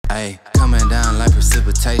Ayy, coming down like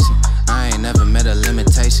precipitation. I ain't never met a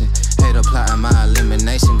limitation. Hater plotting my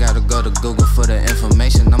elimination. Gotta go to Google for the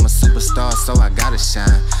information. I'm a superstar, so I gotta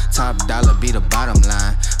shine. Top dollar be the bottom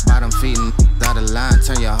line. Bottom feeding dotted line.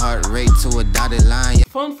 Turn your heart rate to a dotted line.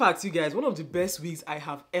 Fun fact, you guys, one of the best wigs I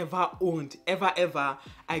have ever owned, ever.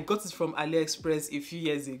 I got it from AliExpress a few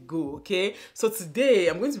years ago, okay? So today,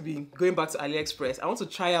 I'm going to be going back to AliExpress. I want to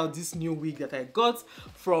try out this new wig that I got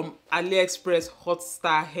from AliExpress Hot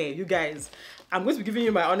Star Hair. You guys, I'm going to be giving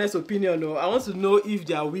you my honest opinion. I want to know if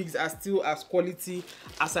their wigs are still as quality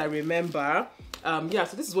as I remember. Yeah,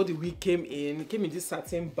 so this is what the wig came in. It came in this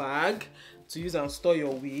satin bag to use and store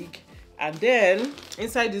your wig. And then,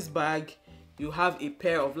 inside this bag, you have a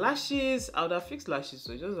pair of lashes. I would have fixed lashes,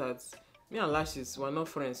 so just that me and lashes were not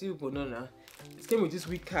friends. You people know now. It came with this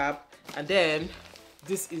wig cap, and then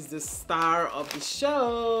this is the star of the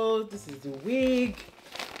show. This is the wig.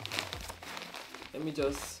 Let me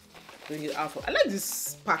just bring it out. I like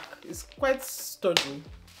this pack. It's quite sturdy.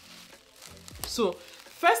 So,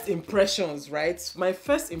 first impressions, right? My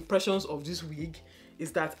first impressions of this wig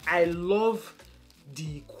is that I love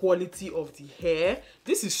the quality of the hair.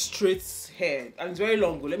 This is straight hair and it's very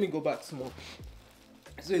long. Let me go back some more.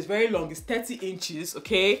 So it's very long. It's 30 inches,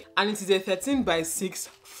 okay, and it is a 13x6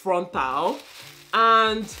 frontal,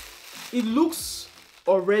 and it looks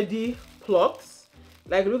already plucked.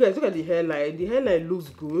 Like look at the hairline. The hairline looks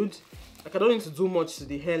good. Like I don't need to do much to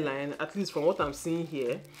the hairline, at least from what I'm seeing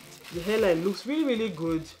here. The hairline looks really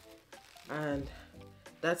good, and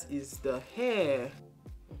that is the hair.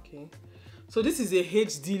 Okay, so this is a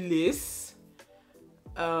HD lace.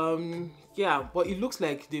 Yeah, but it looks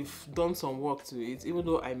like they've done some work to it, even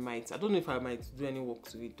though I don't know if I might do any work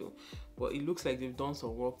to it though, but it looks like they've done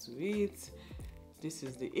some work to it. This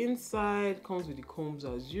is the inside, comes with the combs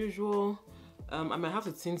as usual. I might have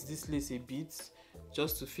to tint this lace a bit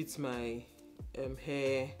just to fit my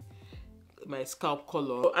hair, my scalp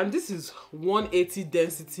color. And this is 180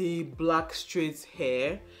 density black straight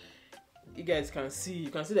hair. You guys can see,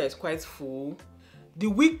 that it's quite full. The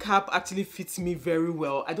wig cap actually fits me very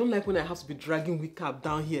well. I don't like when I have to be dragging wig cap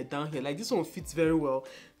down here. Like this one fits very well.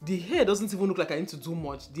 The hair doesn't even look like I need to do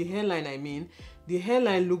much. The hairline, I mean, the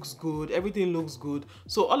hairline looks good. Everything looks good.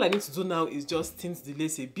 So all I need to do now is just tint the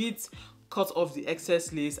lace a bit, cut off the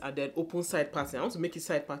excess lace, and then open side pattern. I want to make it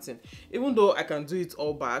side pattern, even though I can do it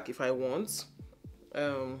all back if I want.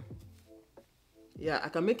 Yeah, I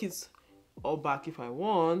can make it all back if I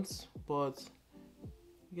want, but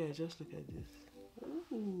yeah, just look at this.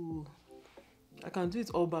 Ooh. I can do it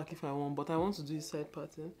all back if I want, but I want to do a side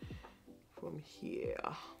pattern from here.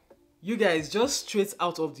 You guys, just straight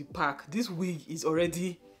out of the pack, this wig is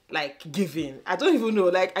already like giving. I don't even know,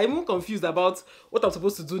 like I'm even confused about what I'm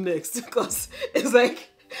supposed to do next, because it's like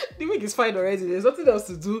the wig is fine already. There's nothing else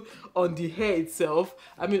to do on the hair itself.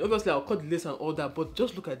 I mean, obviously I'll cut the lace and all that, but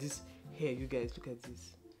just look at this hair, you guys. Look at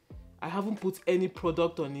this. I haven't put any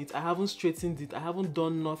product on it. I haven't straightened it. I haven't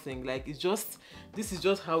done nothing. Like it's just, this is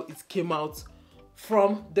just how it came out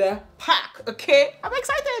from the pack. Okay, I'm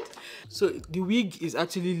excited. So the wig is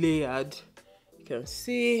actually layered. You can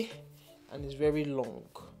see, and it's very long.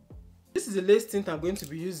 This is the lace tint I'm going to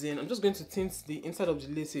be using. I'm just going to tint the inside of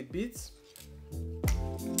the lace a bit.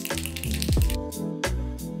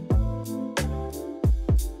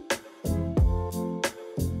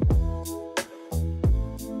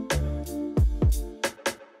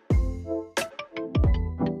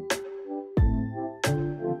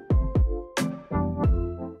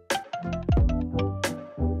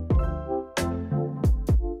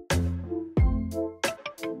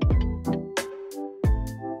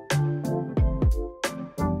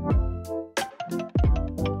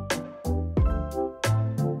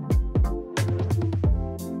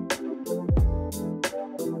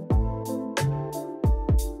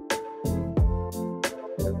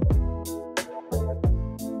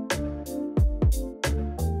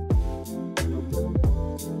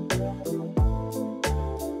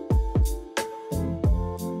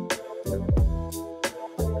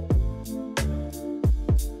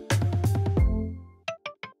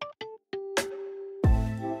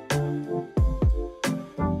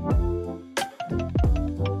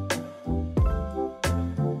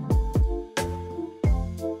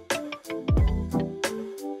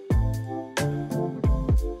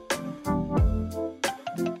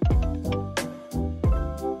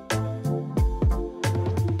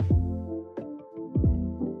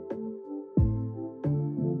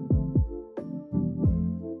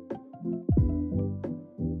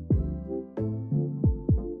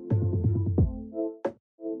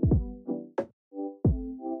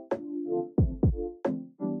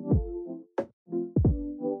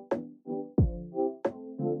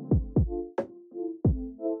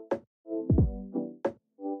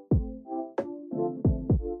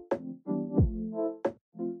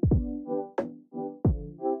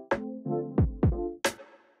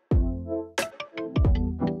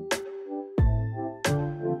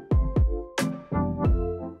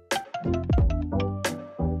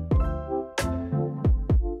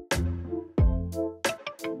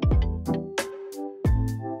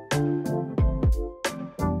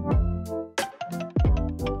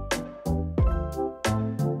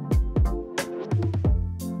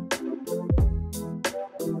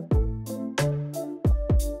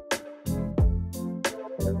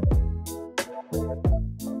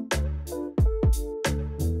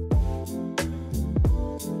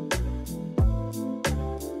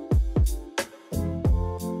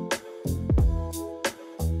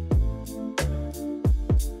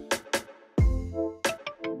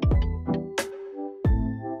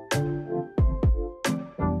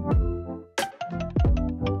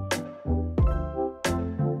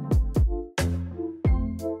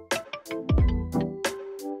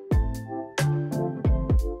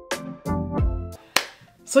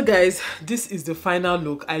 So guys, this is the final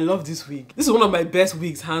look. I love this wig. This is one of my best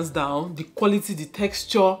wigs, hands down. The quality, the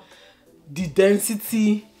texture, the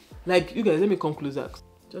density. Like, you guys, let me come closer.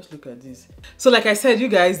 Just look at this. So like I said, you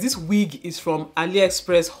guys, this wig is from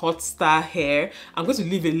AliExpress Hot Star Hair. I'm going to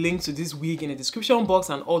leave a link to this wig in the description box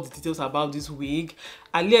and all the details about this wig.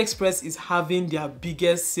 AliExpress is having their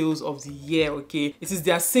biggest sales of the year, okay? It is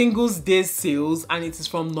their Singles Day sales and it is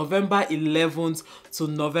from November 11th to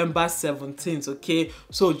November 17th, okay?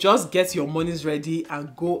 So just get your monies ready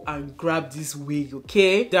and go and grab this wig,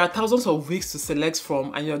 okay? There are thousands of wigs to select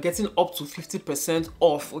from and you're getting up to 50%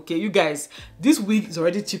 off, okay? You guys, this wig is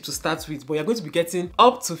already cheap to start with, but you're going to be getting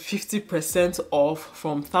up to 50% off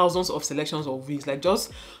from thousands of selections of wigs. Like,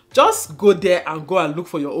 just go there and go and look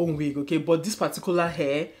for your own wig, okay? But this particular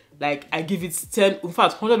hair, like, I give it 10, in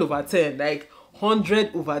fact 100 over 10, like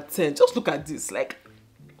 100 over 10. Just look at this, like,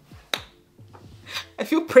 I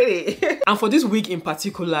feel pretty. And for this wig in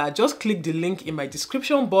particular, just click the link in my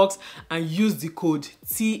description box and use the code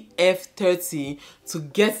TF30 to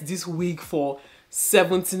get this wig for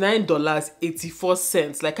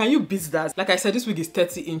 $79.84. Like, can you beat that? Like I said, this wig is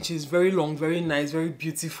 30 inches, very long, very nice, very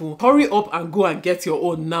beautiful. Hurry up and go and get your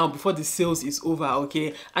own now before the sales is over,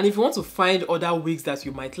 okay? And if you want to find other wigs that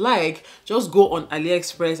you might like, just go on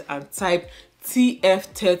AliExpress and type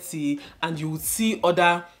TF30 and you will see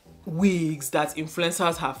other wigs that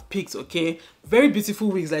influencers have picked, okay? Very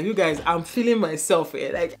beautiful wigs. Like, you guys, I'm feeling myself,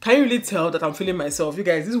 eh? Like, can you really tell that I'm feeling myself? You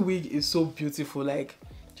guys, this wig is so beautiful. Like,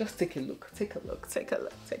 just take a look, take a look, take a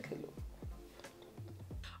look, take a look.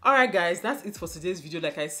 Alright guys, that's it for today's video.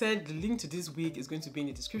 Like I said, the link to this wig is going to be in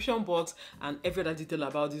the description box and every other detail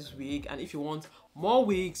about this wig. And if you want more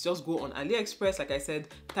wigs, just go on AliExpress. Like I said,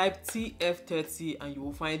 type TF30 and you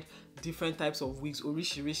will find different types of wigs,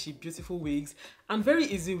 orishi, beautiful wigs, and very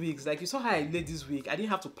easy wigs. Like, you saw how I laid this wig. I didn't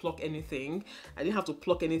have to pluck anything. I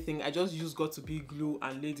just used got to be glue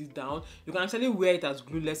and laid it down. You can actually wear it as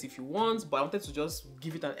glueless if you want, but I wanted to just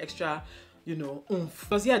give it an extra, you know, oomph.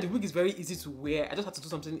 Because yeah, the wig is very easy to wear. I just had to do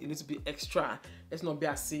something a little bit extra. Let's not be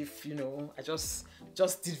as if, you know, I just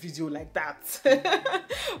did video like that.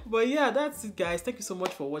 But yeah, that's it guys. Thank you so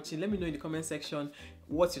much for watching. Let me know in the comment section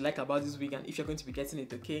what you like about this wig and if you're going to be getting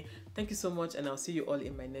it, okay? Thank you so much and I'll see you all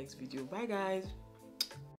in my next video. Bye guys.